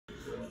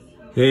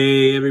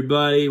Hey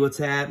everybody, what's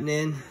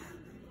happening?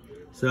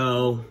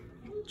 So,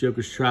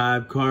 Joker's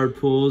Tribe card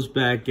pulls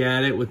back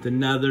at it with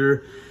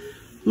another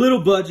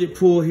little budget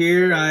pull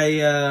here.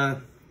 I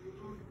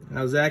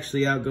was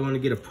actually out going to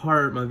get a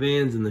part. My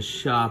van's in the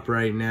shop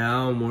right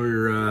now, and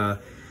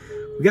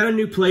we got a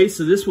new place,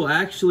 so this will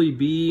actually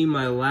be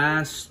my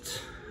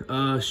last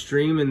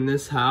stream in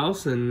this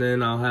house, and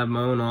then I'll have my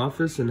own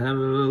office and have a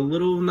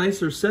little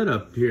nicer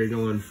setup here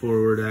going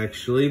forward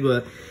actually.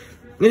 But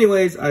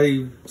anyways,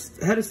 I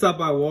had to stop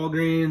by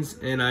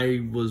Walgreens, and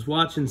I was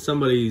watching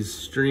somebody's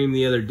stream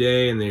the other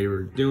day, and they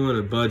were doing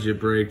a budget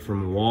break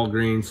from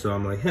Walgreens. So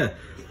I'm like,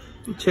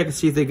 check and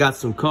see if they got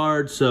some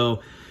cards.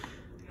 So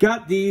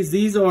got these.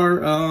 These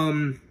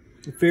are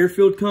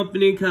Fairfield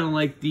Company, kind of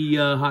like the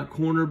hot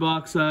corner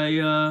box. I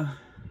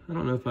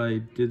don't know if I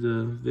did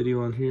the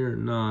video on here or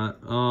not.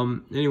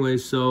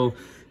 Anyways, so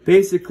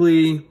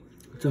basically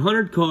it's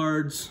 100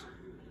 cards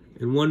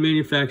in one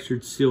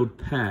manufactured sealed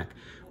pack.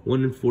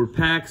 1 in 4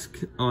 packs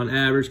on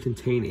average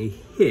contain a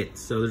hit.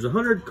 So there's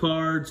 100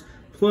 cards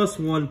plus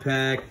 1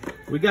 pack.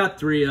 We got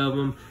 3 of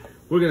them.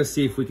 We're gonna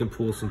see if we can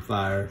pull some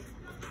fire.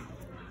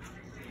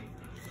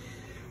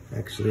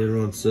 Actually,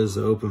 everyone says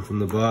to open from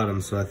the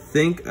bottom, so I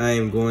think I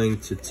am going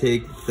to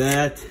take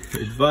that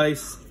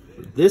advice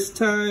this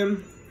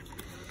time.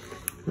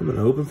 I'm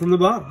gonna open from the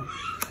bottom.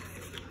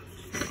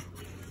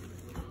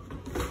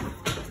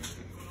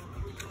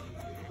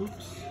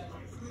 Oops.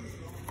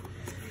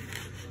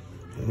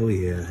 Oh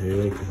yeah, here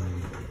they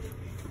come.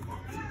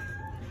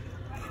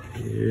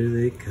 Here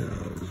they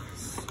come.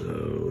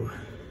 So,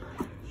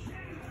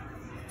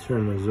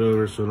 turn those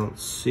over so I don't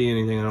see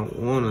anything I don't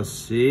want to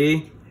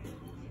see.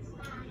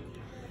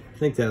 I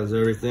think that was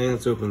everything.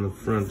 Let's open the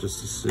front just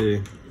to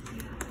see.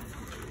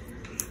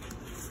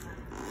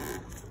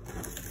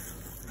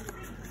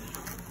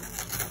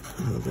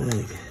 Oh,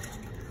 dang.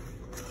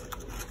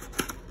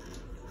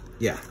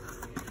 Yeah,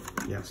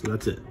 so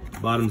that's it.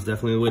 Bottom's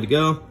definitely the way to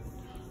go.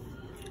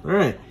 All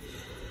right,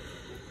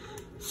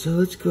 so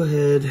let's go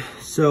ahead.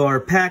 So our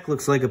pack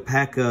looks like a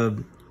pack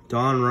of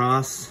Don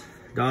Ross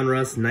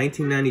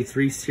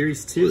 1993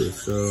 Series 2.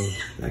 So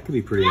that could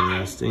be pretty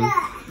interesting. All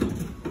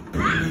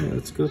right,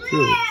 let's go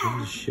through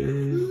it.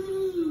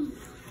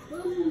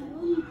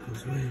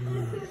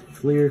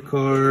 Fleer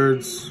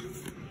cards,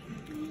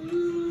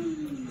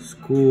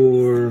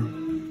 score,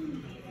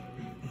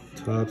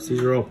 tops.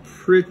 These are all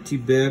pretty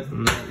bent,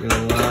 I'm not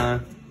gonna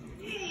lie.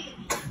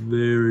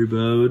 Very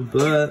bowed,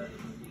 but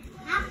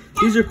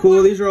these are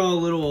cool. These are all a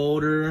little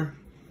older,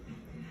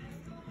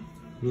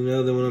 you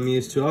know, than what I'm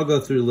used to. I'll go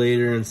through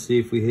later and see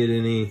if we hit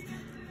any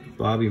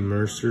Bobby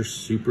Mercer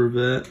Super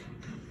Vet.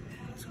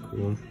 That's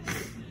cool.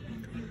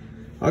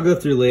 I'll go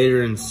through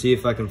later and see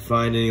if I can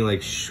find any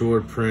like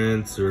short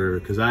prints, or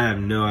because I have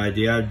no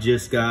idea. I've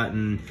just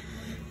gotten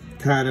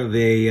kind of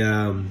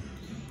a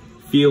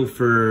feel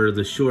for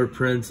the short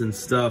prints and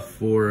stuff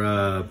for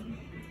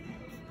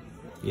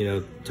you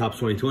know, Topps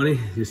 2020.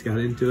 Just got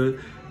into it,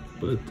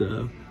 but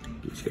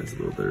give you guys a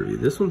little better view.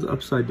 This one's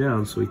upside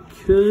down, so we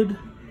could.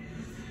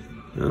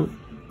 No,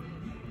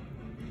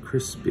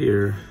 Chris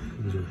Spear.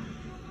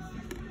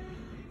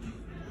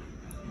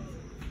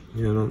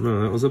 Yeah, I don't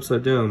know. That was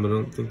upside down, but I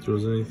don't think there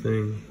was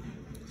anything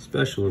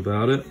special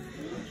about it.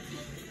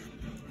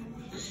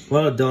 A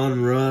lot of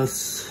Don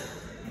Russ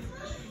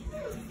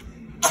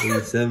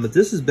 87, but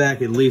this is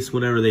back at least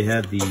whenever they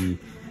had the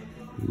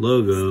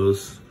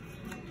logos.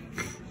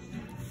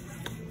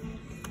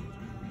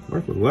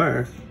 Mark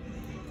McGuire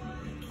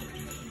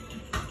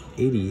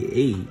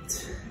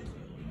 88.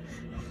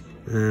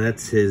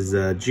 That's his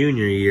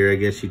junior year, I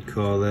guess you'd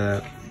call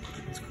that.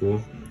 That's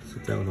cool.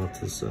 Set that one off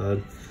to the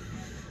side.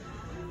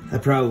 I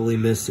probably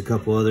missed a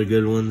couple other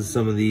good ones.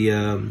 Some of the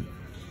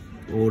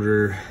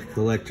older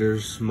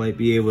collectors might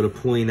be able to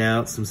point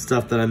out some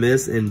stuff that I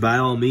missed, and by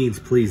all means,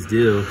 please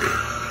do.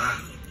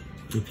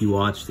 If you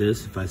watch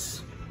this, if I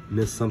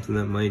missed something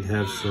that might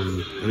have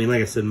some, I mean,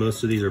 like I said,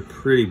 most of these are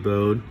pretty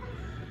bowed,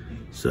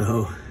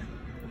 so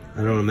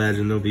I don't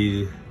imagine there'll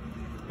be a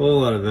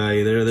whole lot of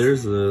value there.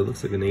 There's a,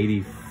 looks like an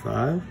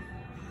 85.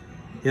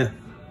 Yeah,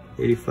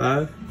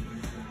 85.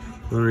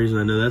 One reason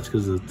I know that's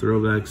because of the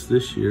throwbacks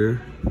this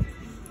year.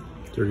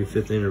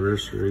 35th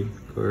anniversary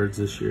cards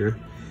this year.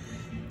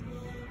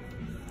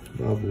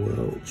 Bob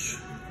Welch.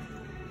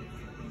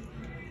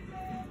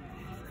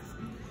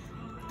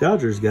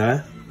 Dodgers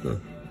guy. Huh.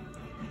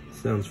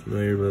 Sounds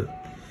familiar, but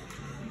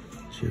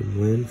Jim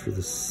Wynn for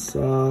the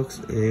Sox.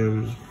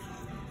 And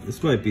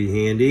this might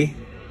be handy.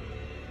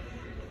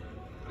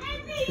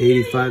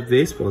 85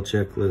 baseball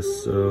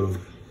checklist. So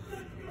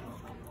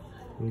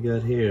we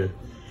got here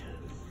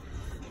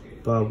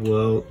Bob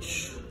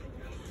Welch.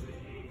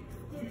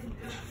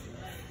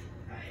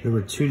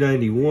 Number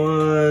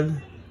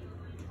 291.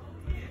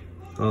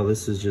 Oh,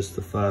 this is just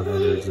the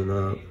 500s and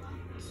up.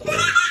 So.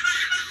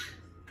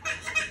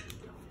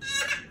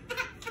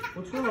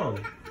 What's wrong?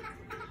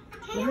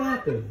 What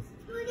happened?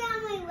 Go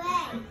down my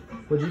way.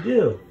 What'd you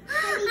do?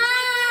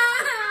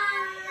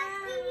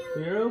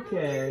 You're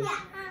okay.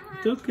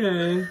 It's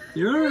okay.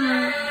 You're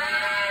alright.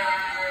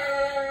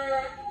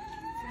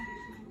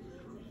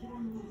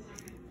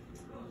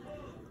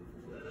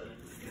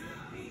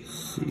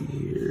 see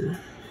here.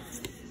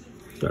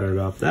 Sorry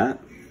about that.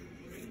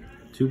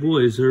 Two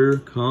boys are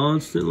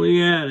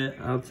constantly at it,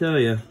 I'll tell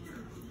you.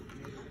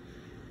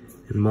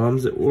 And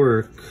mom's at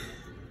work.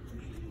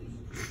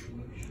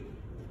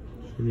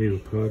 New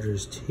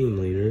Padres team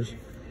leaders.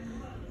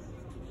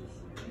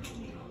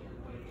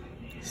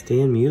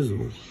 Stan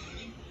Musial,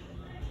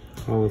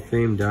 Hall of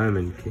Fame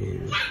Diamond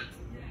King.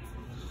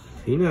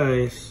 Be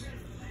nice.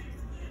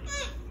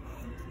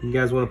 You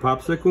guys want a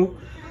popsicle?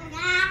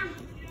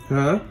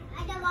 Huh?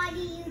 I don't want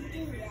you to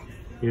do that.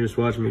 You're just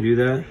watching me do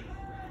that?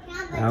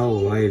 Al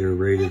Leiter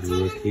rated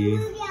rookie.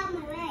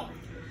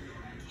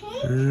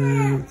 I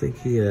don't think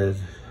he had.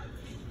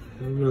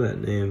 I don't know that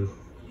name.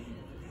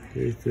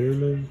 Gary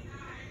Thurman.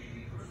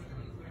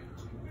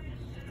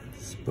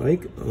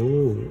 Spike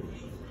Owen.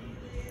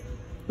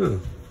 Huh.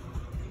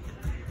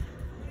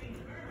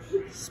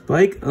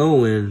 Spike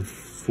Owen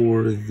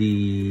for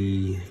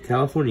the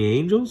California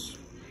Angels.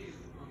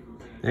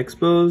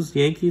 Expos,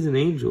 Yankees, and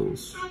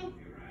Angels.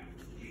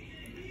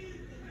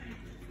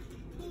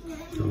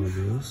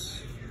 Dodgers.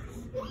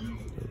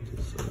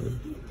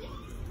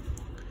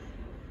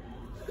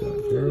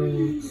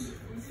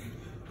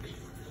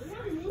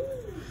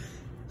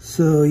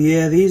 So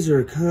yeah, these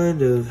are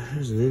kind of,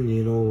 there's an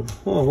Indian old,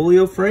 oh,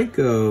 Julio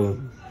Franco,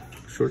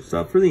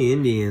 shortstop for the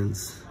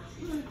Indians.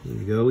 There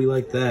you go, we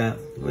like that.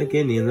 I like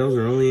Indians, those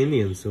are only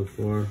Indians so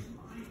far.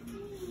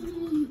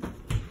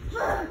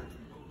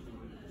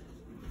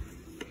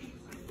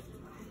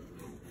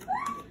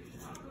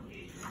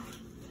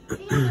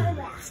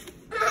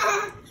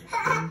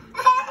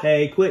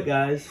 Hey, quit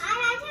guys.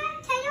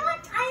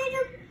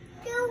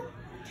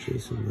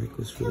 Jason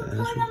Nicholas for the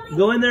Astros.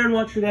 Go in there and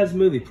watch your dad's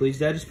movie, please.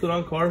 Dad just put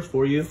on Cars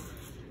for you.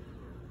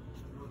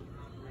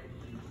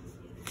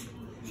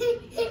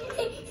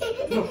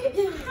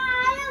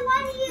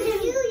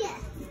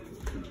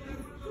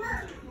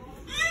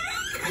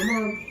 Come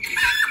on.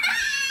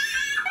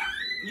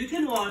 You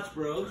can watch,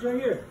 bro. It's right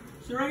here.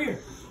 Sit right here.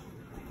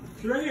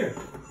 Sit right here.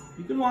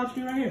 You can watch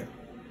me right here.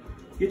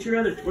 Get your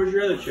other, where's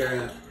your other chair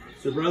at?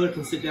 So brother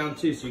can sit down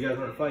too, so you guys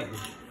aren't fighting.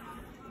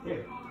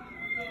 Here.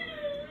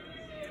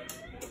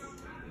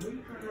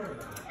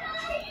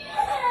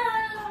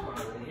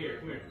 Here,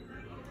 come here.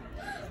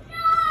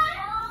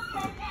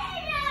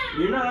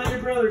 You're not, your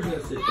brother's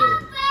gonna sit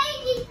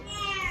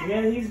there.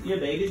 Yeah, your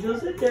baby's gonna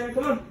sit there.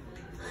 Come on.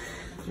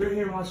 Sit right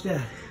here and watch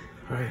Dad.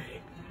 Alright.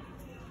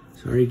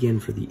 Sorry again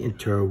for the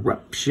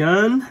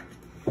interruption.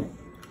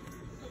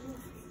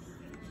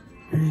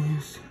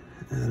 There's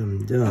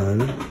Adam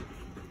Dunn.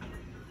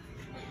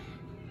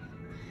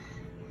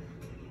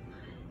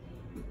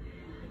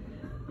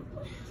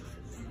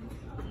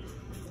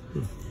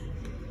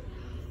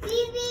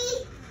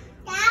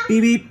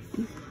 Beep beep.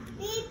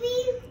 Beep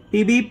beep.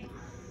 Beep beep.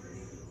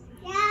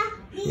 Yeah.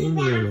 Shane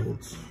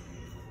Reynolds.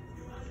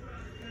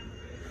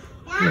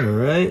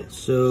 Alright,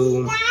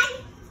 so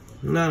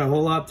not a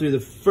whole lot through the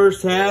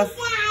first half.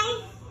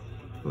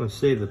 I'm gonna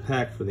save the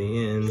pack for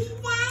the end.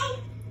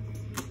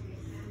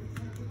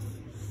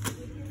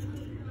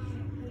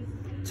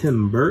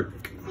 Tim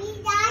Burke.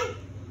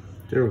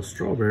 Darryl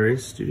Strawberry,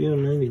 Studio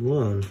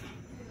 91.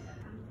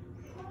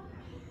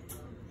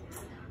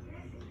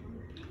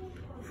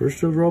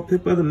 First overall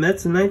pick by the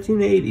Mets in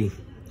 1980.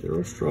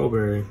 Darryl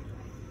Strawberry.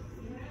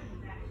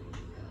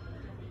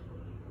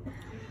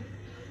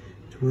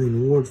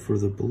 Dwayne Ward for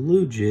the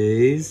Blue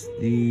Jays.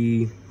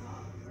 The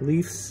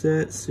Leaf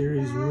Set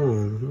Series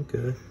 1.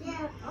 Okay.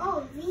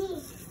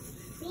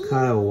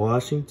 Kyle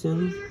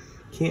Washington.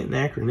 Canton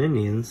Akron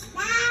Indians.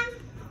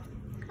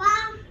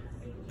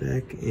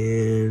 Back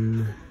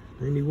in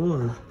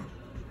 91.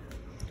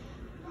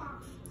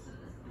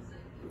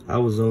 I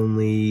was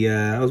only,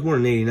 I was born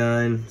in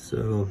 89,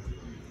 so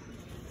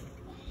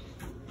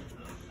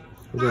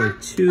I was only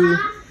 2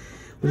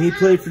 when he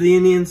played for the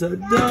Indians. I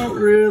don't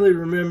really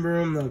remember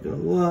him, not gonna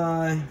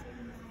lie.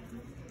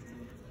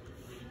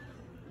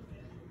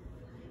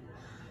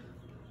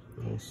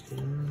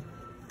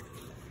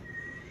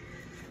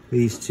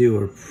 These two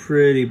are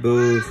pretty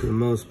bold for the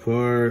most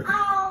part.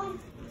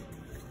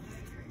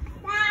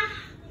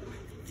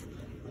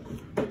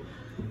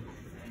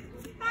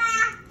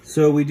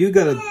 So we do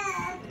got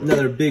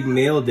another big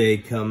mail day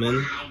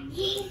coming.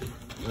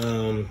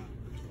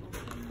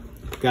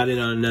 Got in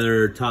on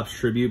another Topps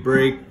tribute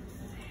break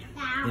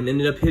and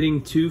ended up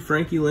hitting 2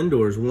 Frankie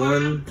Lindors.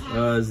 One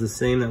is the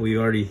same that we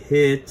already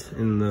hit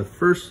in the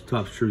first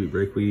Topps tribute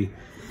break we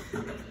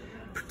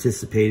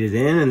participated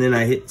in, and then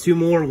I hit 2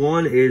 more.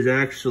 One is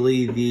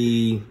actually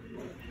the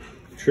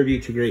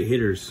tribute to great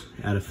hitters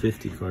out of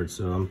 50 cards,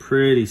 so I'm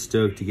pretty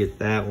stoked to get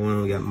that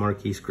one. We got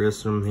Marquise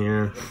Grissom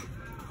here.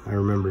 I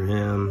remember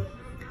him.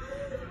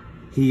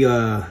 He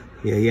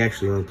he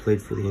actually only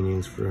played for the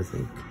Indians for, I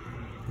think,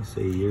 let's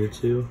say a year or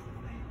 2.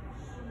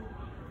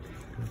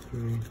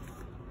 3.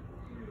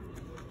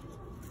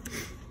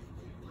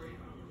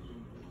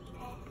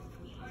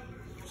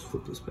 Just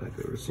flip this back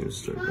over. It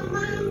seems to start going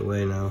the other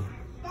way now.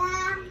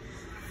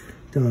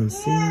 Don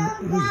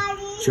Sand,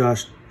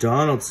 Josh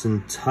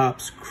Donaldson,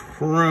 Topps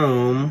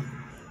Chrome.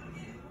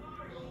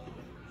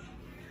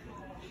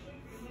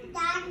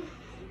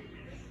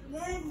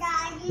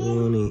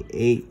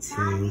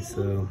 2018,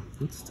 so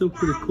it's still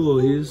pretty cool.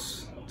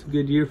 It's a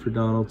good year for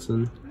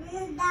Donaldson.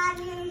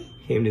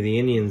 Came to the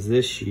Indians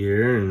this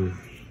year,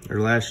 or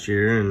last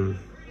year, and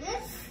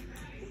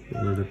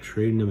ended up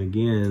trading him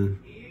again.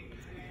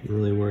 Didn't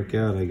really work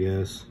out, I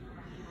guess.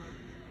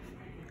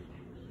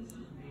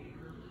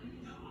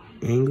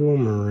 Angel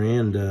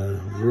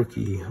Miranda,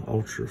 rookie,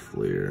 Ultra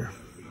Flare.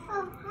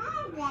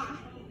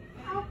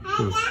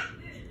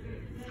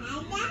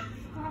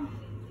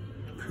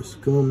 Chris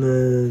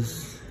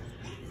Gomez,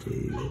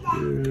 David,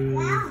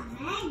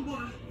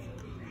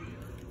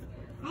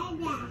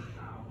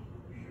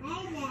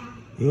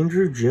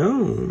 Andrew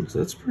Jones.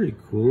 That's pretty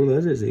cool.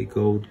 That is a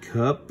gold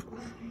cup.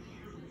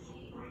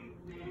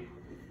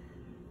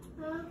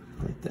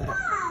 Like that.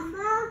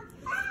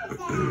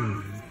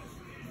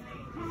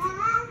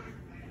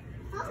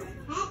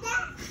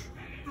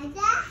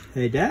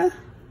 Hey, Dad?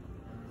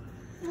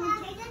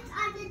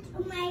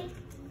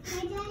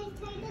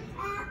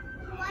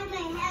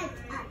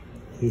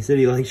 He said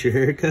he likes your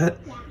haircut?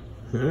 Yeah.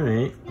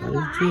 Alright. No, but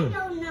I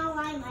don't know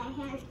why my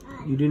hair's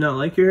cut. You do not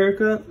like your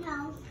haircut?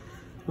 No.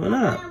 Why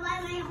not? I want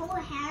my whole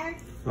hair.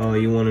 Oh,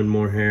 you wanted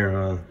more hair,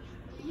 huh?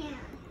 Yeah.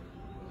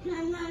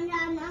 No,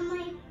 not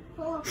my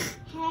whole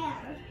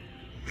hair.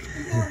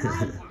 I don't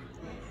like that.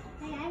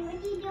 I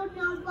really don't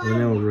know why. I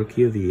know,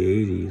 rookie of the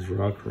 80s,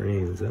 Rock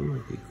Reigns. That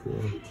might be cool.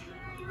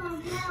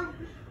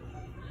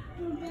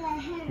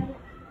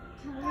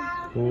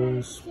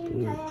 Whole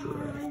sport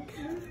track.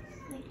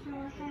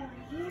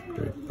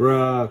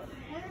 Brock.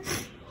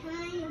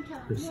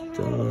 Chris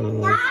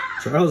Donald.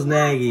 Charles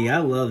Nagy. I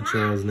loved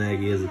Charles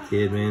Nagy as a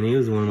kid, man. He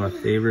was one of my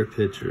favorite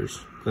pitchers.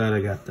 Glad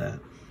I got that.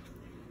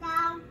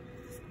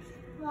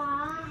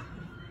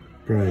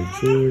 Brian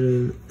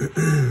Jordan.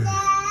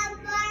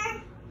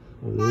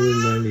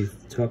 Award 90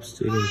 top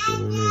stadium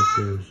for one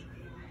finish.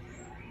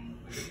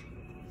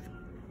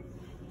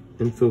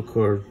 Info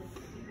card.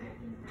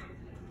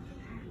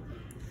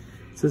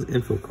 It says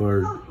info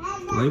card.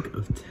 Blank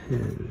of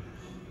 10.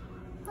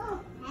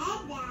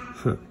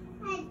 Huh.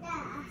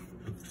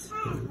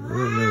 I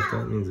don't know if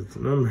that means it's a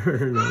number. I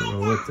don't know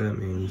what that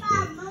means,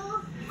 but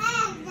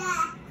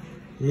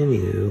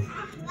anywho.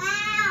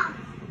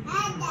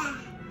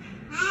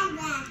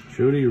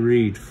 Jody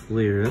Reed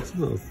Fleer. That's a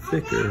little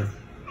thicker.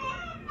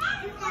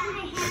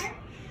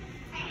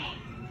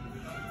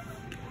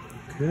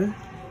 Okay.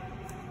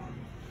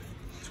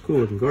 It's cool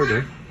looking card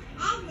though.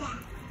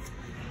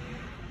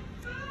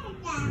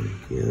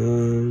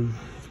 Young.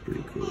 It's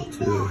pretty cool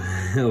too.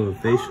 Hell of a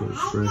facial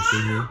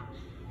expression here.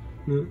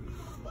 Yep.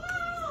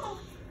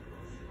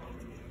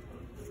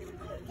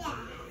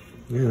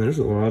 Yeah, there's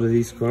a lot of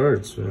these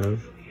cards,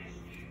 man.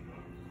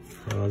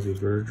 Ozzie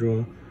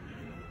Virgil,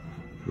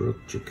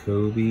 Brooke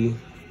Jacoby.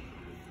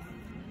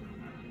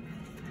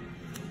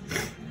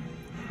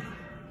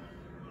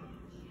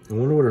 I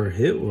wonder what our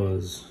hit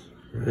was,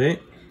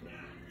 right?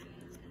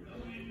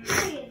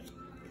 I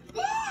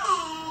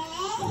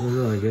don't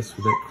know, I guess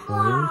would that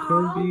Crown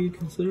card be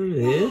considered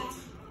a hit?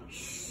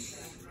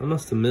 I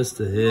must have missed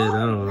a hit,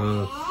 I don't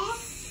know.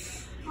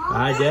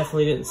 I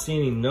definitely didn't see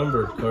any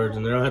numbered cards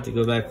in there. I'll have to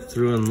go back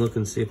through and look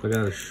and see if I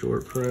got a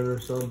short print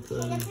or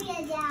something.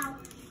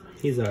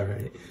 He's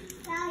alright.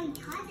 He's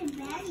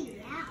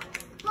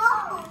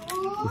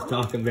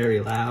talking very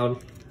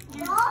loud.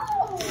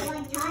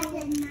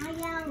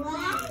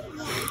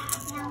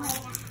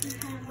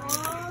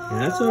 Yeah,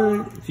 that's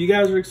alright. If you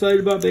guys are excited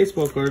about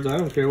baseball cards, I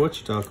don't care what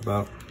you talk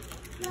about.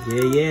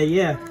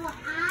 Yeah.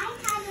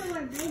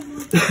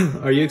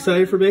 Are you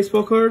excited for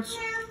baseball cards?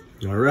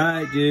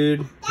 Alright,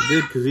 dude.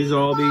 Good, because these will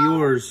all be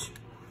yours.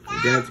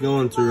 Your dad's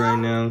going through right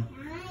now.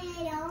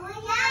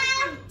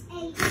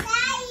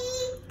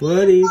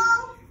 Buddy.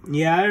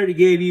 Yeah, I already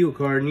gave you a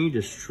card and you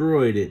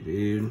destroyed it,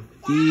 dude.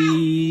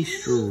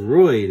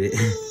 Destroyed it.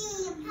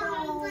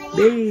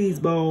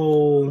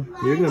 Baseball.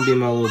 You're going to be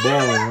my little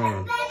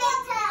baller,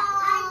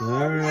 huh?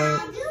 Alright.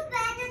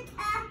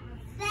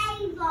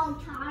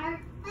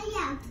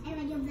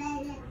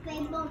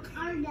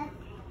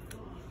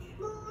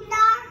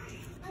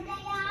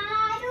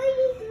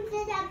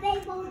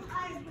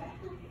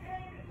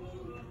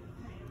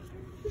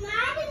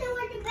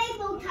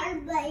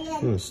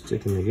 I'm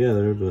sticking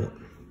together, but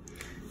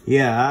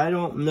yeah, I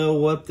don't know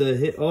what the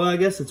hit. Oh, I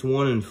guess it's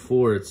 1 and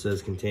 4. It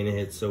says contain a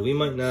hit, so we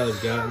might not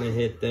have gotten a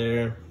hit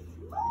there,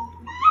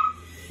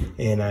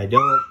 and I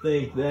don't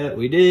think that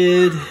we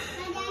did.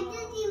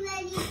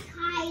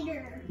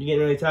 You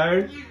getting really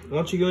tired? Yeah. Why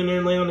don't you go in there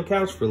and lay on the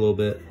couch for a little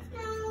bit?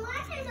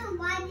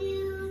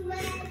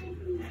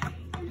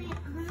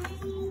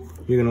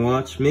 You're gonna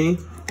watch me?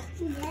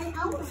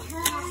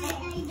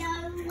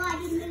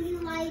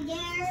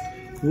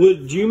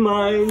 Would you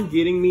mind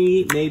getting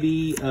me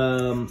maybe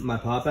my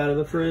pop out of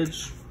the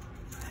fridge?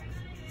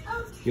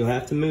 You'll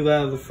have to move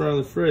out of the front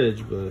of the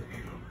fridge, but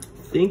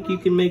I think you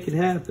can make it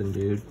happen,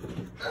 dude.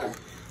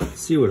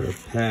 Let's see what our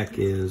pack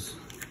is.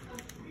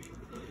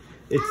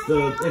 It's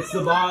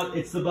the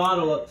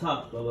bottle up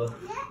top, Bubba.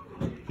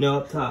 No,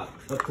 up top.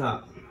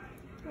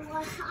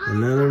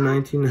 Another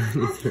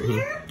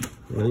 1993.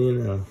 What do you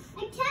know?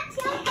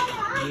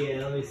 Yeah,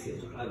 let me see.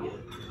 I'll get it.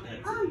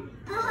 Oh,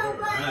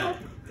 Alright.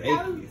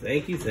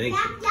 Thank you. That's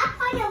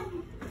part of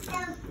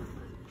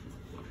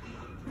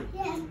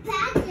the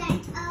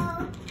project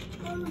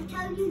will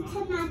tell you to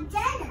not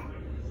dinner.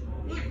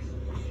 Yeah.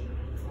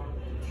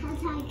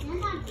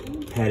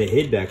 Had it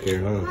hid back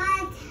there, huh?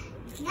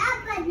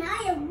 But now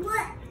it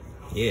would.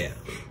 Yeah.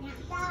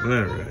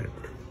 Alright.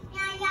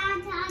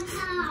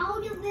 All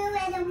the bill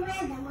and the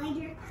weather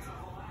later.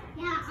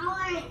 Yeah, I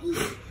want to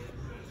eat.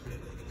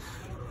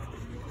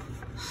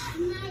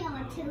 Now I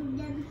want to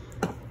them.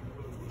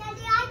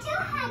 Daddy, I do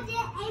have it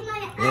in my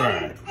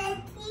Alright.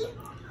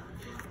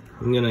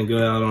 I'm gonna go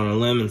out on a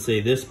limb and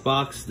say this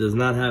box does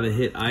not have a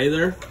hit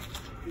either.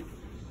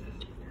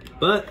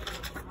 But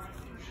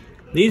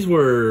these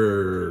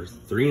were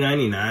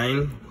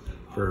 $3.99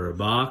 for a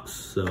box,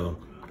 so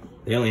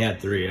they only had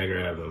 3. I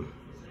grabbed them.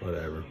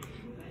 Whatever.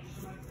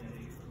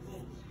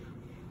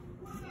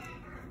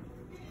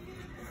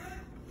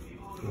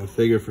 I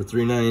figure for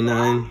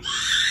 $3.99,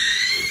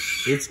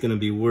 it's gonna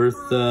be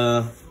worth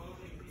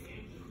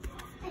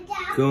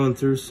going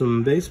through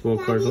some baseball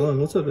cards. Hold on,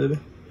 what's up, baby?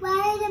 Where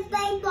is the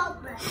baseball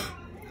book?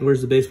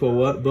 Where's the baseball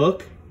what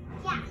book?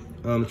 Yeah.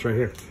 It's right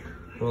here.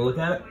 Wanna look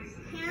at it?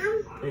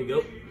 Yeah. There you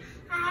go.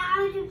 I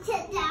want to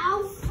sit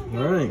down.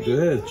 All right, go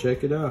ahead,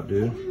 check it out,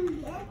 dude.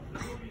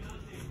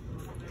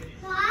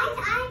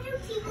 I do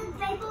keep the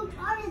baseball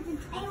card as the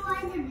table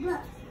as a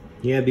book.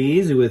 Yeah, be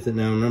easy with it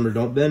now. Remember,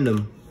 don't bend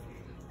them.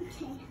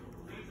 Okay.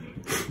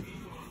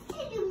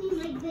 Can you mean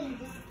like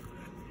this?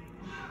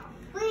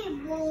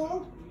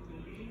 Baseball.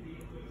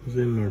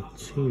 Jose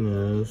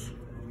Martinez.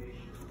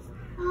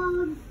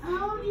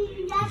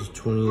 This is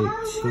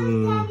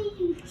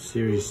 2018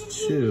 Series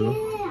 2.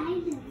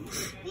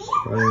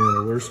 Probably one of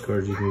the worst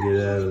cards you can get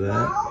out of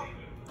that.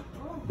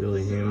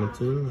 Billy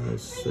Hamilton,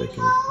 that's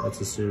second. That's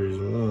a Series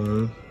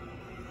 1.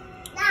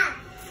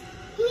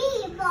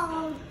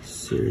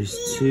 Series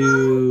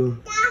 2.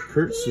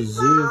 Kurt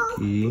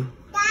Suzuki.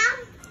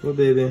 What,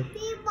 baby?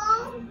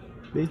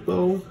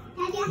 Baseball?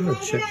 I'm gonna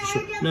check the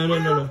show.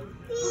 No.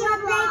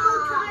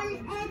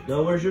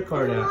 No, where's your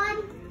card at?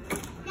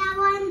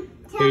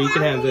 Here, you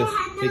can have this.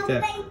 Take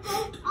that.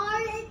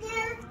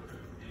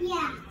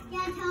 Yeah,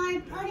 that's how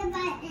I put it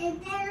back in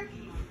there.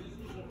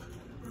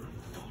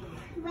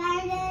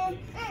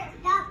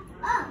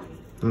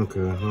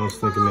 Okay, I was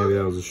thinking maybe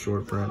that was a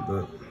short print,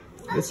 but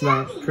it's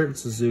not. Kurt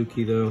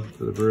Suzuki, though,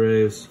 for the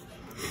Braves.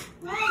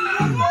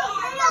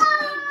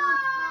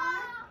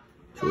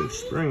 George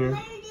Springer,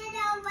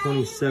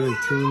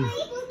 2017.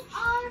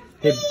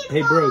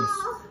 Hey, Brogues.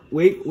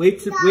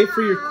 Wait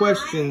for your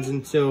questions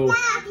until.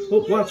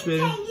 Oh, watch,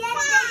 baby.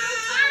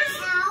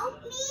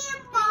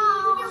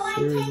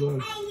 Series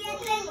 1.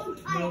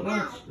 No,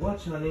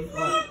 watch, honey.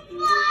 Watch.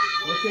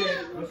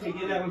 Okay,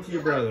 get that one to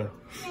your brother.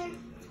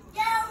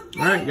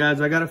 All right, guys,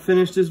 I gotta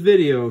finish this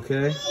video,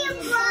 okay?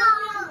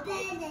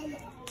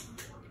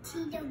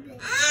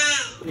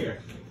 Here.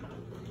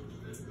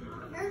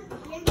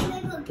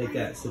 Take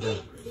that. Sit down.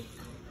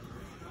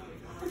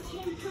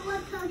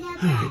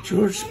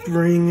 George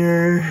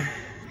Springer,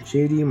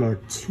 JD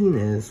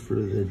Martinez for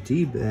the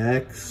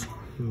D-backs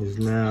is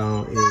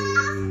now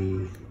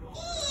a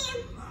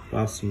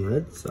Boston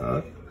Red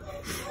Sox.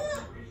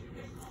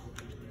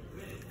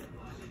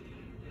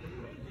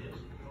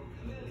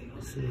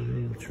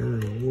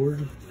 Turner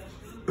Ward.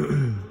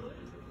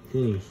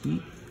 Danny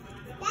Heat.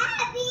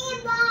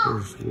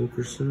 There's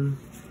Wilkerson.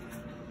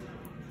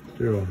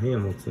 Daryl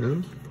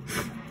Hamilton.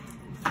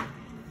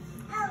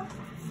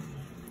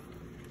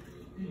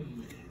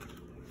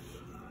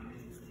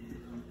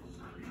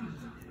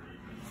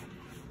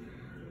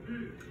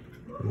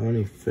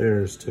 Lonnie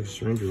Ferris,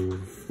 Texas Ranger,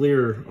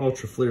 Fleer,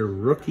 Ultra Fleer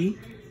rookie.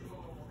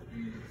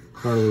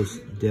 Carlos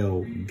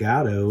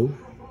Delgado.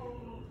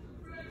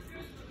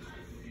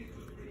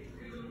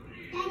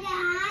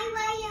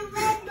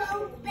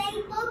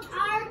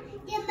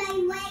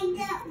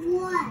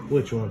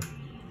 Which one?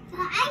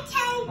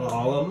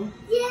 All of them?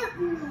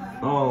 Yeah.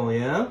 Oh,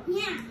 yeah?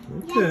 Yeah.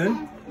 Okay.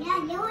 Yeah,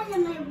 you want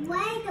my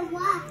way to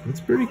walk. That's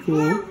pretty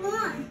cool.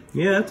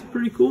 Yeah, that's a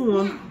pretty cool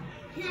one.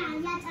 Yeah,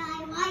 that's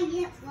how I like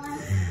it.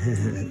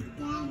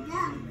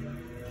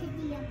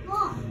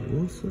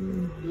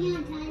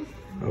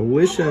 I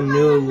wish I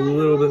knew a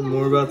little bit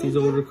more about these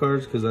older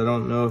cards because I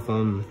don't know if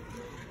I'm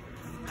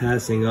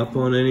passing up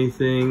on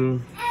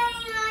anything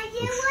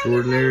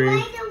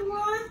extraordinary.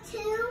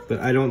 But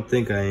I don't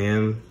think I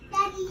am.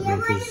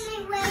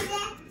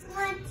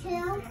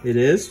 It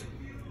is?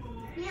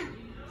 Yeah.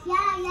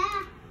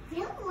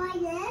 You like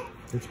it.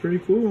 It's pretty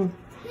cool.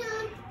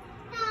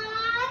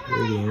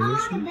 Lady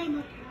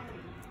Anderson.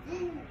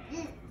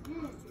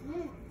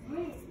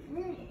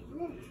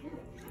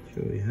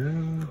 Joey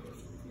Howe.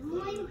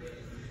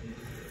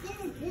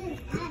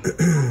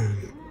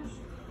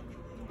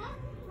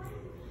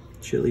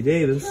 Chili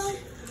Davis.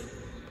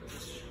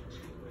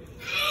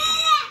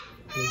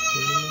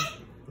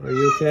 Are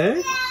you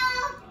okay?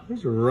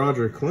 There's a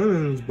Roger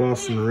Clemens,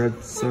 Boston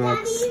Red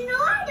Sox.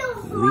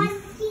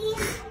 Leaf.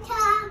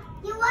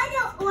 You want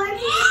to order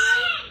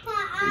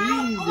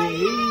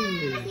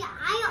Easy.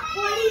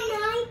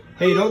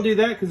 Hey, don't do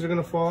that because they're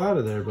going to fall out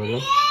of there, Bubba.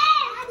 Yeah,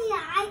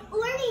 I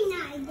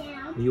organized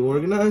them. You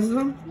organize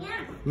them?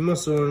 Yeah. You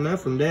must have learned that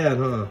from Dad,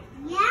 huh?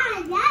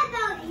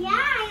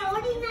 I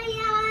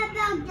organized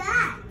about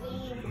that.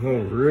 Oh,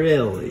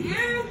 really?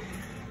 Yeah,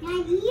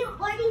 you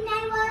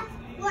organized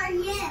for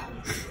you.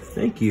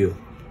 Thank you.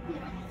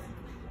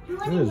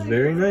 That was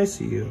very nice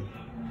of you.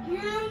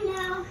 Yeah, I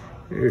know.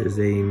 There is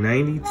a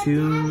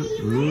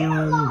 92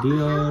 Neon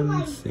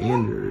Dion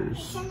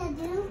Sanders. Can I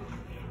do?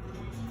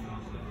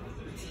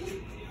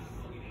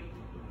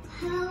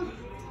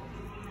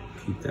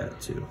 Keep that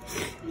too.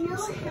 No,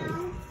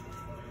 how?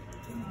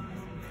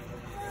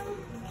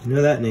 You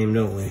know that name,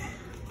 don't we?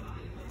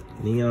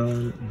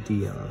 Neon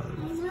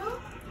Dion. No.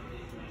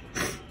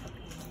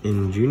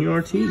 And Junior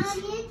Ortiz.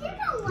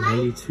 92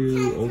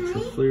 92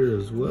 Ultra Clear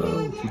as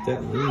well. Keep that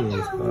in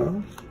Indians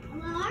pile.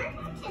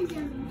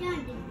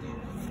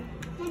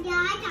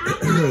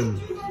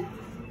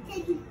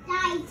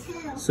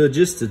 So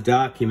just to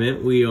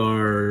document, we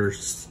are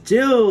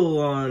still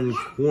on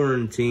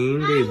quarantine.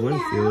 Dave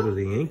Winfield of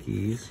the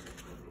Yankees.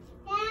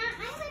 Yeah, I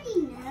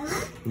already know.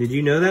 Did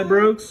you know that,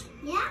 Brooks?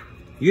 Yeah.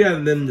 You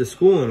haven't been to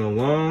school in a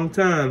long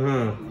time,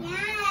 huh? Yeah,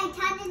 I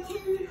tried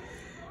to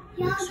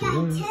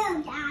yoga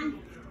too, Dad.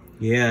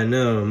 Yeah, I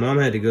know. Mom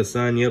had to go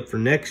sign you up for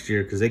next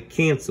year because they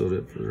canceled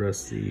it for the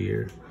rest of the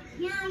year.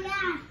 Yeah.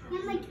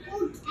 I'm like,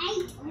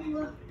 okay,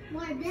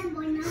 or this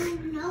one, no, this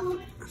one, the other.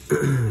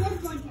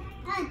 But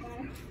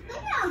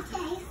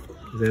okay.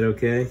 Is that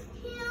okay?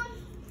 Yeah.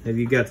 Have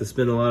you got to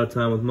spend a lot of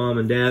time with Mom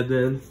and Dad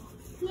then?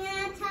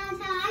 Yeah, Tata,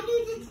 I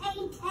do the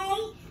same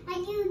thing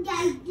like you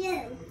guys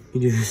do. You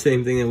do the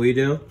same thing that we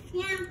do?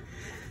 Yeah.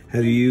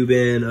 Have you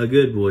been a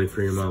good boy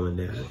for your mom and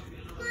dad? No,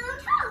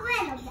 just a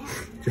little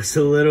bit. Just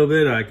a little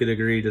bit? I could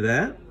agree to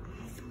that.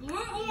 Yeah,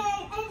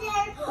 and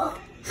then,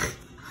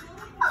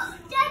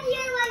 Dad,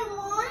 you're like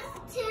 1,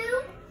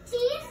 2,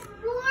 3,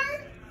 4,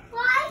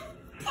 5,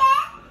 10.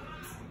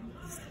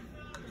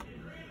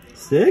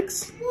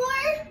 6? 4.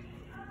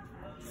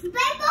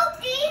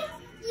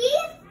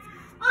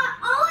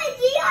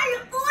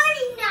 Are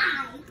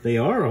 49. They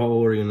are all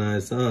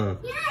organized, huh?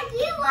 Yeah,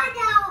 you are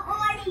now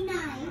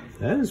 49.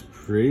 That is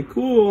pretty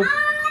cool. I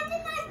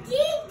did not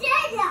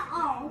did it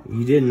all.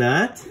 You did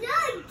not? No,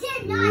 I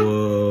did not.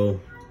 Whoa.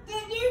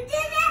 Did you did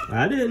it?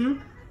 I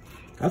didn't.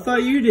 I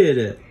thought you did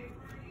it.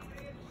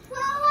 Well,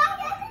 I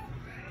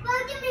didn't.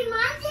 Well, did my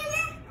mom did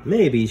it?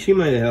 Maybe. She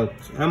might have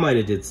helped. I might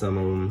have did some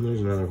of them.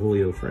 There's another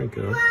Julio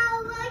Franco. Well,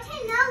 I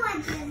didn't know I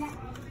did it.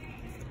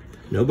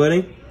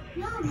 Nobody?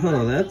 No.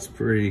 Oh, that's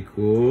pretty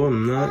cool.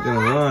 I'm not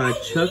gonna lie.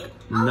 Chuck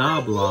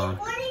Knobloch.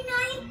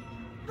 49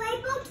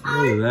 Bible Look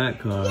time. at that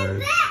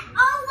card.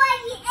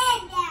 Already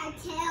in there,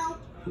 too.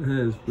 That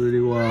is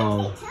pretty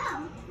wild.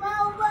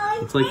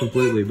 It's like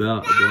completely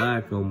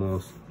black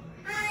almost.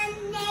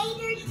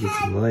 Should get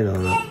some light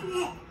on it.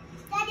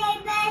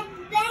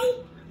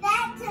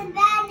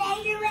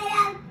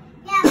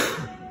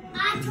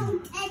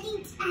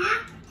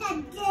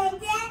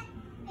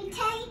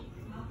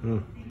 Hmm.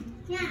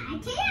 Yeah, I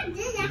can't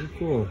do that. Pretty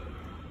cool.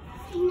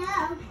 I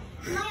know.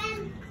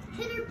 Man,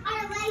 could have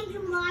played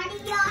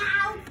Mario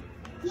out.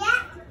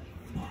 Yeah.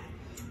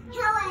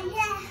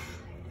 Yeah.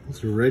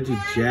 It's a Reggie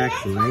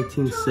Jackson,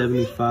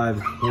 1975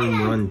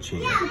 home run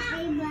champ.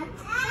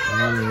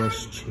 Long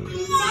rush champ.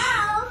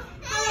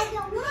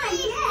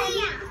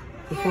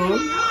 What's wrong?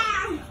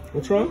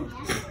 What's wrong?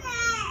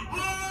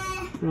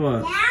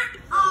 What?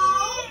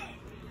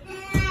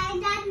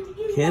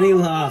 Kenny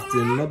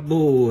Lofton, my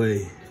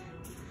boy.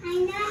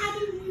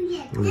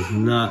 It is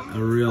not a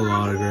real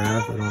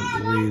autograph. I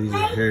don't believe these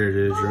are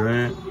heritage,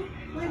 right?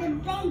 With a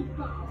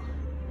baseball.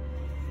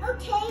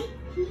 Okay,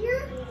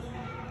 here.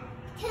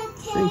 I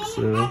think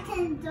so.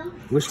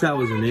 Wish that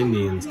was an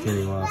Indians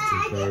Kenny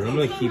Lofton card. I'm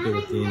gonna keep it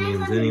with the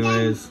Indians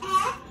anyways.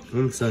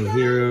 Unsung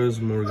Heroes,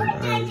 Morgan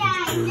Isaac.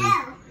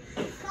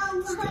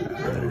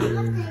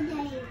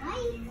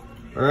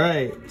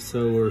 Alright,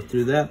 so we're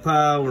through that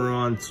pile. We're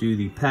on to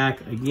the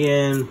pack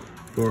again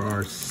for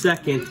our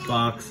second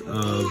box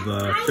of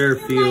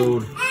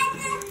Fairfield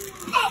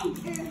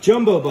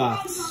Jumbo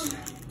Box.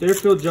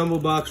 Fairfield Jumbo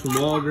Box from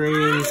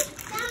Walgreens.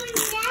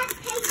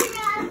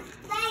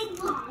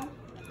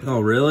 Oh,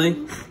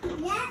 really?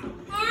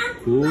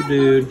 Cool,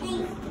 dude.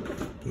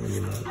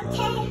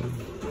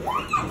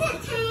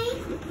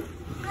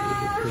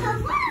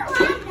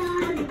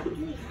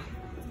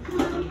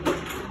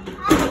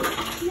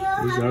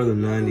 These are the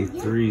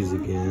 93s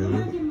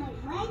again.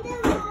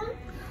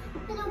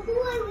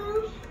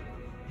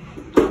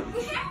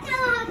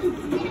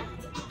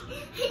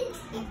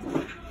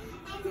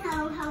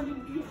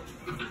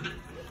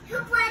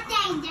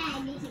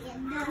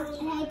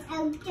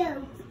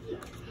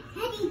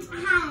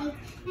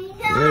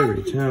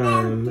 Every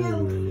time. Yeah, I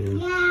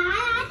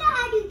know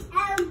how to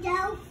tell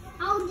Joe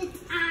all the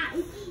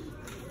time.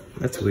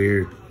 That's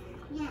weird.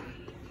 Yeah.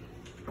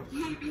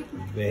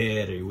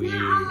 Very weird.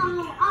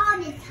 No, all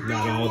the time.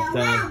 Not all the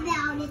time? No,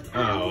 all the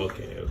time. Oh,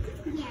 okay, okay.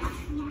 Yeah, I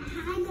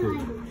know.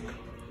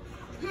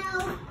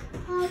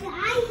 How I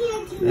hear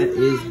too That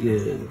is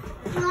good.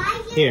 I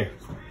hear, Here.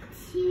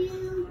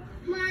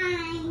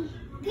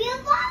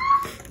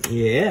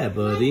 Yeah,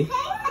 buddy.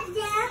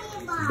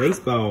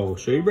 Baseball.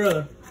 Show your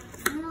brother.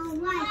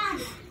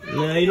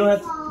 No, you don't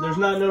have to, there's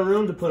not no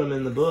room to put them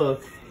in the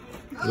book.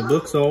 The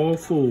book's all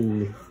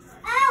full.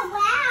 Oh,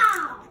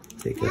 wow.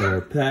 Take out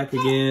our pack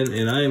again,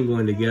 and I am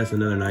going to guess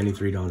another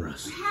 93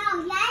 Donruss.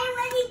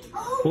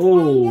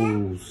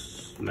 Oh,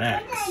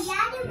 smacks.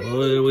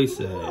 What did we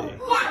say?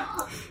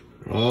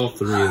 All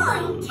three of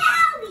those.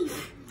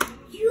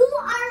 You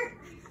are,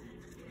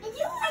 is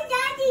you my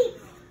daddy?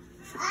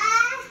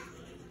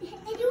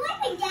 Is you like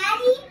my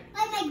daddy?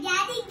 Like my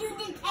daddy do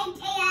the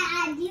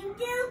as you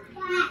do?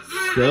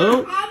 So?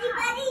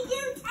 Everybody do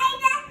say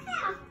that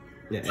now.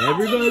 Yeah,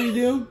 everybody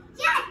do?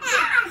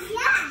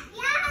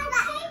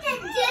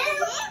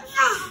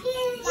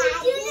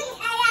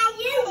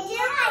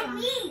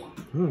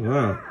 Oh,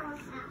 wow.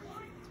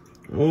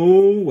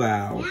 Oh,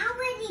 wow.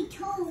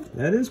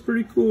 That is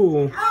pretty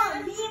cool.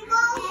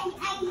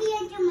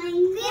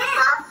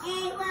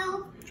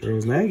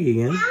 There's Maggie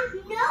again.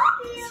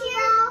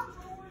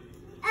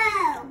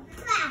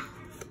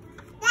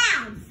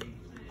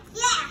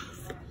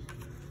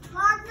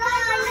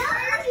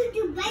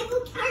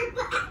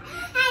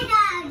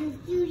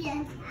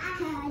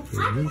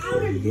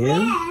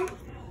 Again?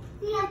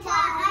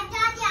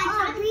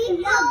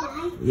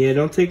 Yeah,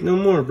 don't take no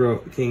more, bro,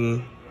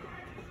 Kingy.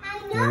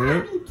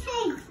 Alright.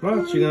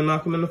 Watch, you're gonna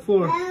knock him in the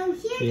floor.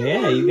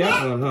 Yeah, you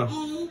got one, huh?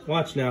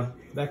 Watch now.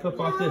 Back up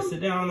off this.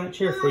 Sit down on that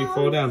chair before you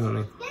fall down,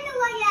 honey.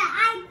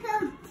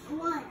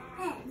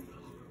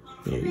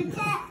 There you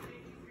go.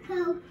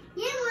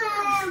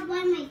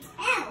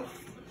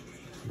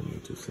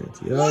 To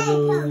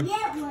Santiago.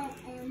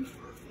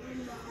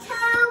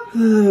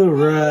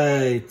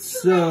 Alright,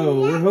 so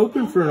we're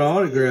hoping for an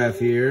autograph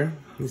here.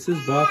 This is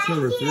box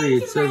number 3.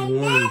 It says 1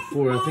 and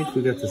 4. I think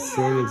we got the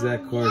same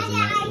exact cards in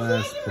that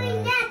last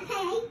pack.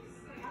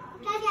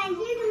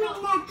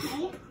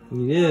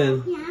 You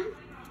did?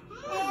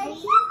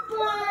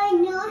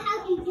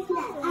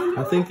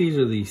 I think these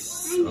are the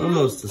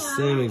almost the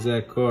same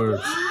exact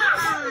cards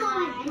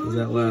as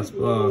that last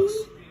box.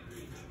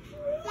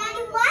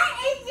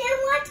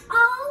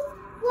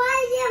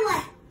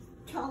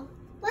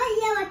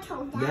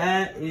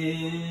 That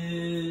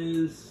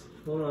is,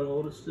 hold on,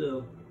 hold it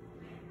still.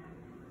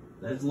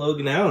 That's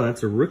Logan Allen.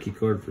 That's a rookie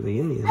card for the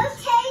Indians.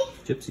 Okay.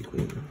 Gypsy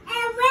Queen. And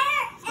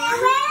where's the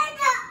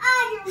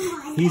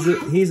other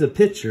one? He's a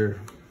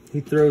pitcher. He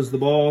throws the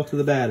ball to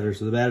the batter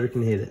so the batter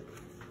can hit it.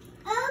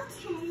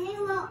 Okay,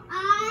 well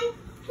I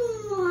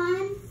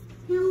won.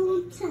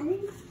 Two.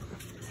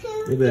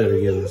 You better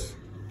give us.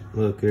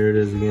 Look, there it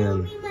is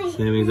again.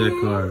 Same exact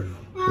card.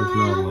 With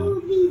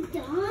no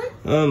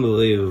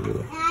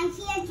Unbelievable.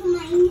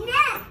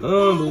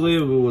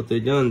 Unbelievable what they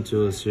done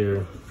to us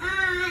here.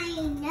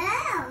 I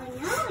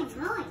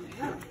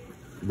know.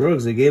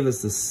 Brooks, they gave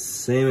us the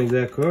same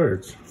exact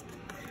cards.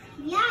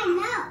 Yeah, I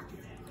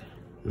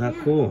know. Not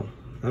cool.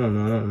 I don't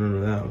know. I don't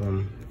remember that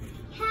one.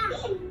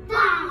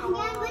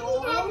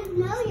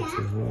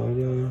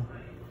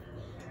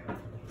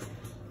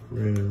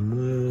 Brandon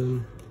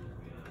Wood.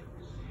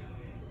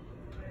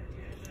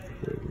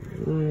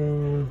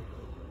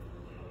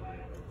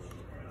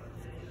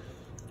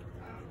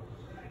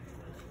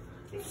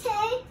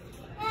 Okay,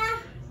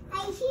 I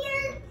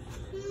hear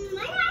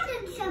my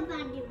husband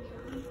somebody.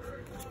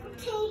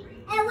 Okay,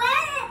 and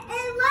what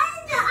is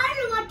the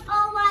other one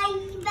told why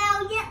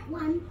about that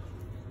one?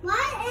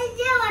 What is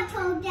the one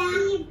told,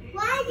 Daddy?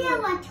 What is the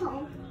one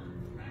told?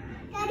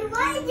 Daddy,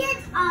 what is it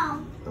all?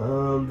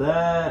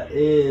 That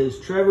is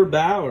Trevor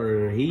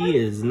Bauer. He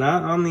is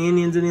not on the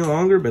Indians any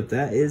longer, but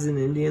that is an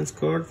Indians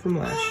card from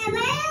last year. And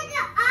where is the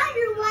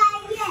other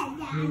one?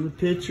 Yeah, He's the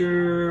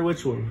pitcher.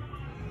 Which one?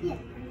 Yeah.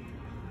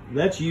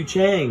 That's Yu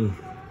Chang.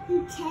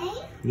 Okay.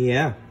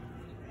 Yeah.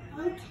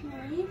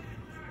 Okay.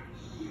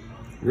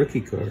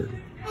 Rookie card.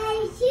 And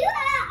you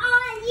are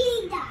all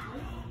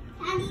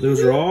Daddy.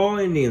 Those are all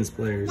Indians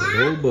players, the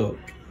whole book.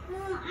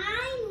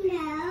 I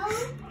know.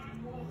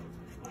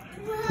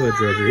 Pudge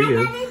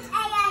Rodriguez.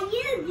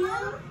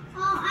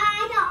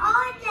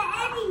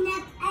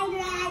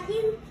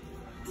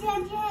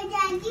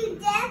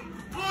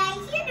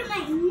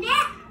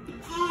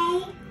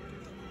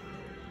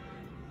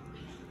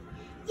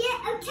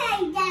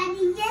 Okay,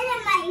 Daddy, get in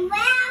my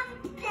wrap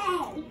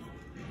pay.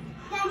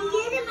 Daddy,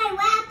 get in my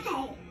wrap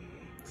pay.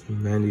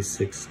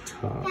 96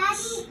 tops.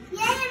 Daddy,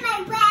 get in my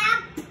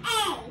wrap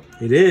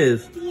pay. It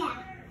is. Yeah.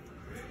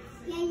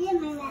 Yeah, get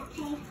in my wrap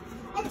pay.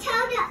 I told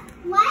her,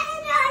 why is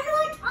the other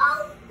one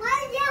told? Why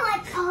is the other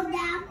one told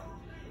now?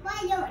 Why is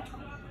the other one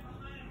told?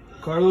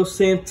 Carlos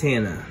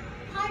Santana.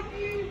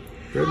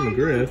 Fred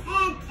McGriff.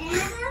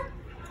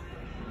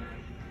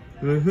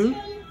 Mm-hmm.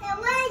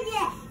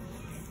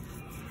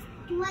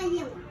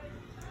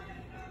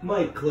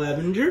 Mike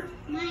Clevenger.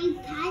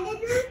 Mike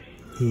Clevenger.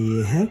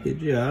 Yeah, good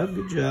job,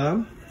 good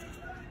job.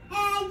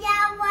 And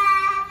that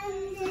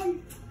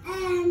one,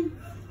 and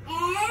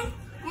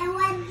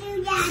what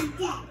you got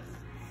there?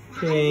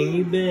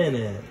 King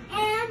Bennett.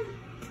 And,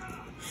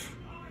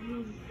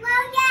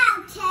 well, yeah,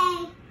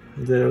 okay.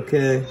 Is that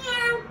okay?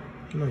 Yeah.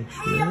 Mike And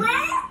Schmidt.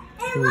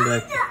 Coming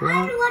back to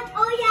front.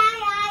 Oh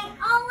yeah, I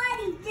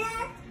already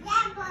did.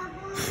 Yeah,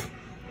 Bubba.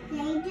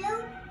 They do.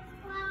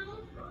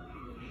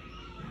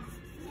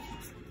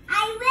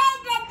 I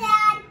read it,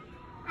 Dad.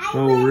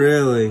 Oh,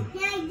 really?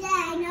 Yeah, I did.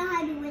 I know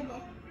how to read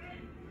it.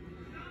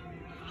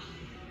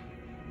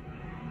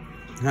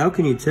 How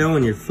can you tell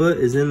when your foot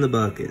is in the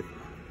bucket?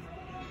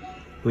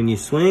 When you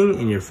swing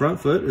and your front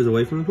foot is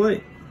away from the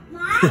plate.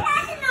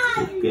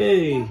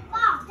 Okay.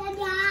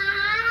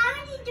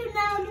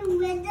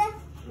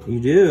 You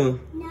do?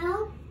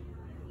 No,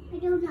 I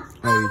do not.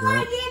 Oh, you why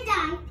don't? did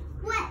I?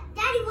 What?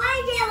 Daddy,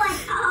 why did I?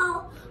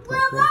 Oh,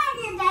 well, why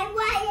did I?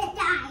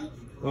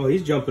 Oh,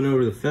 he's jumping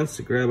over the fence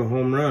to grab a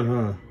home run,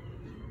 huh?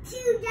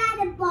 Shoot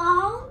at a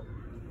ball?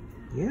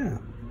 Yeah.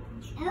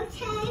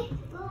 Okay.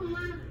 Oh,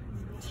 Mom.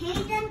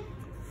 Tatum.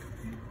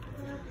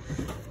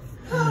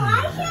 Oh,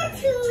 I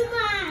should to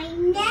my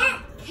net.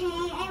 Okay,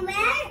 and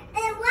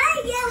where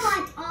you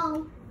want?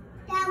 Oh,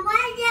 that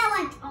where you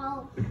want?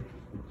 Oh.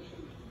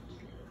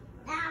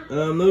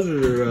 Those are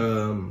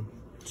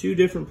two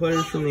different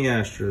players from the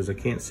Astros. I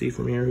can't see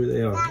from here who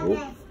they are.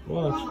 Oh,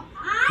 watch.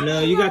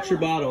 No, you got your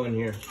bottle in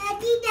here.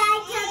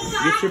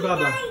 Get your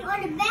bubba.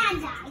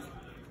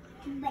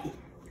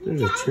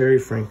 There's a Terry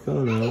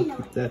Francona.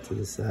 Put that to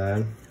the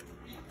side.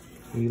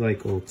 We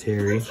like old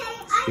Terry.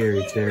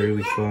 Scary Terry,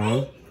 we call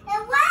him.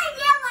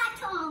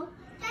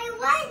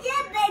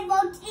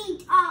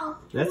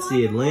 That's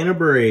the Atlanta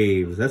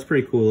Braves. That's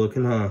pretty cool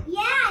looking, huh?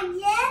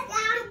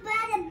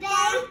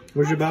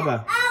 Where's your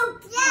baba?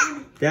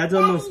 Dad's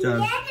almost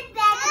done.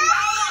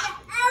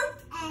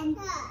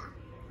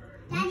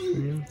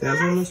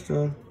 Dad's almost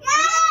done.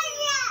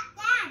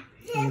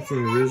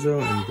 Anthony Rizzo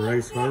and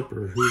Bryce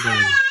Harper. Who's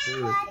on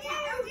third?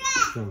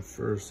 Who's on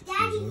first?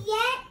 Come here.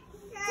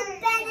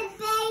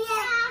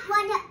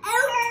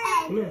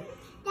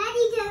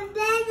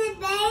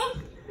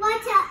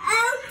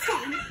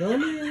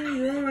 Come here,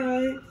 you're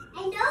alright. I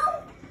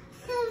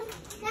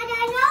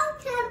know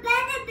to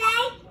better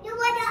bay, you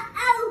want to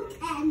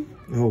open.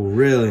 Oh,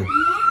 really?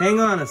 Hang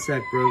on a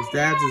sec, bros.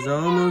 Dad's is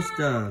almost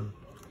done.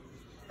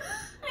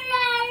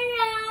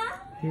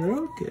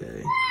 You're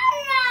okay.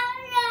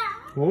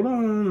 Hold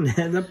on.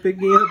 Dad's not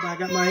picking you up. I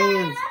got my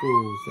hands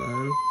full,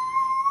 son.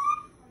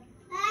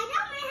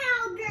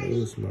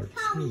 Those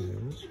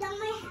Martinez.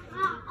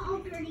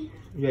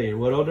 Yeah, you're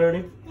what all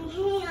dirty?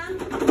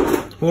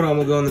 Hold on,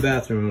 we'll go in the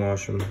bathroom and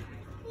wash them.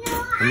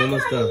 I'm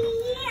almost done.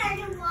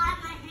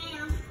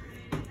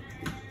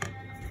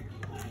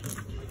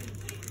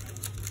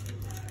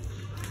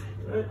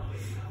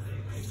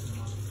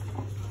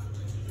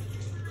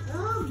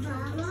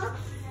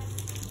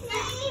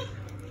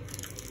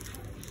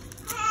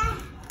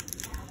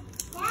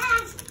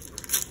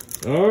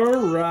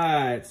 All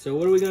right, so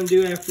what are we gonna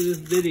do after this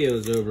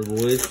video's over,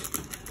 boys?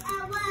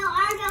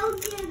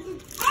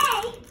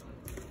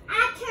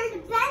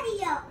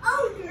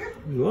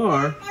 You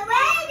are?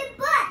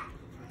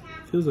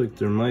 Feels like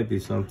there might be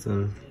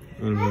something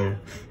in here.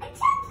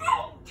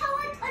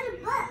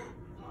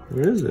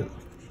 Where is it?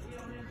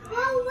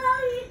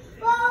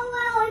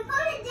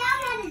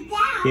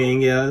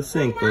 Can't get out of the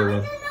sink,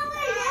 Bubba.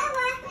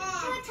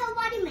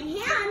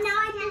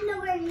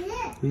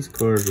 These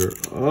cards are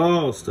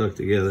all stuck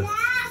together.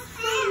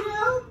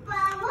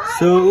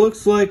 So it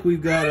looks like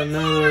we've got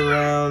another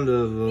round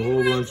of a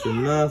whole bunch of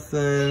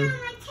nothing.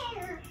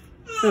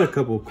 Got a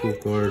couple of cool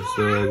cards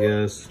though, I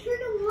guess.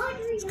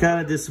 It's kind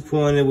of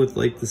disappointed with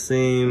like the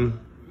same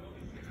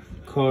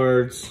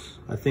cards.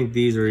 I think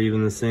these are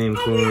even the same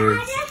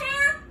cards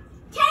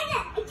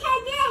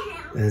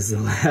as the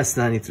last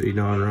 93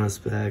 Donruss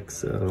pack,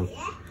 so.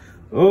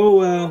 Oh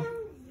well.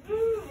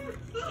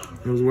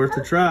 It was worth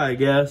a try, I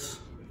guess.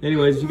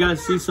 Anyways, if you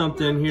guys see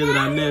something here that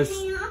I missed,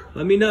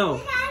 let me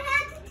know.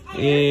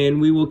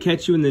 And we will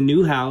catch you in the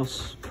new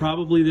house,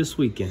 probably this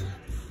weekend.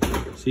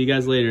 See you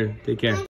guys later. Take care.